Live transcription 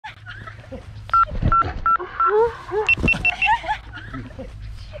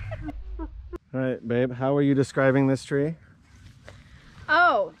right, babe, how are you describing this tree?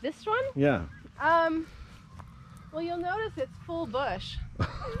 Oh, this one? Yeah. Well, you'll notice it's full bush.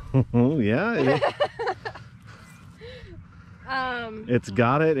 Oh, yeah. It's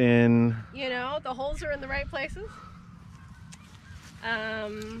got it in... You know, the holes are in the right places.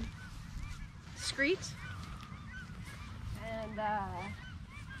 Screet. And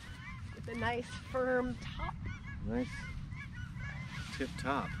with a nice firm top. Nice. Tip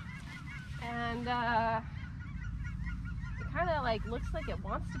top. And it kind of like looks like it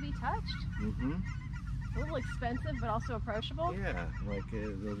wants to be touched. Mm-hmm. A little expensive, but also approachable. Yeah, like a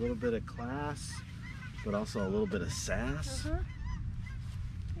little bit of class, but also a little bit of sass.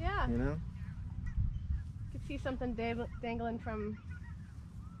 Yeah. You know? You can see something dangling from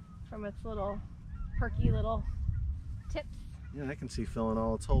its little perky little tips. Yeah, I can see filling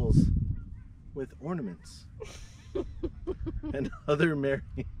all its holes with ornaments and other merry.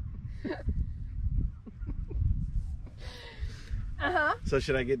 So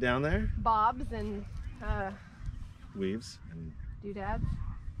should I get down there? Bobs and weaves and doodads.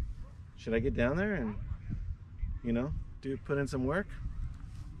 Should I get down there and, you know, put in some work?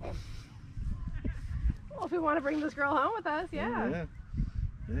 Well, if we want to bring this girl home with us, yeah.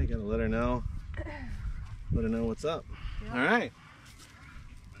 Yeah, you gotta let her know. Let her know what's up. Yep. All right,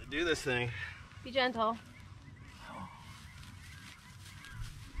 let's do this thing. Be gentle.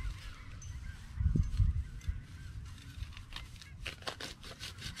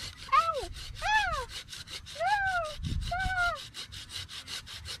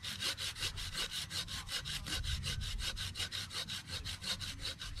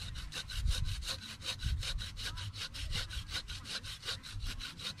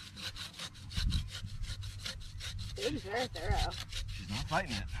 She's very thorough. She's not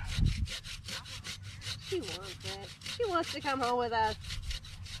fighting it. She wants it. She wants to come home with us.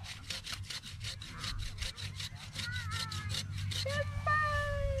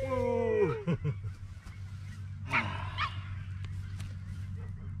 Whoa.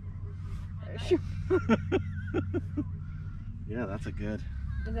 Yeah, that's a good.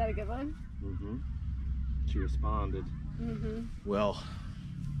 Is that a good one? Mm-hmm. She responded. Mm-hmm. Well.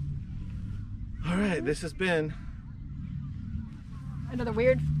 All right, this has been another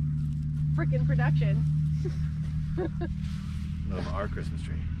weird freaking production of our Christmas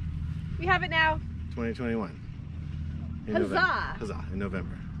tree. We have it now. 2021. In Huzzah! November. Huzzah! In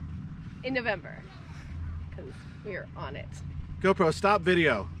November. In November, because we're on it. GoPro, stop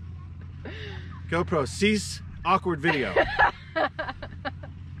video. GoPro, cease awkward video.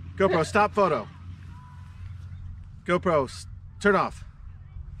 GoPro, stop photo. GoPro, turn off.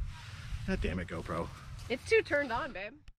 God damn it, GoPro. It's too turned on, babe.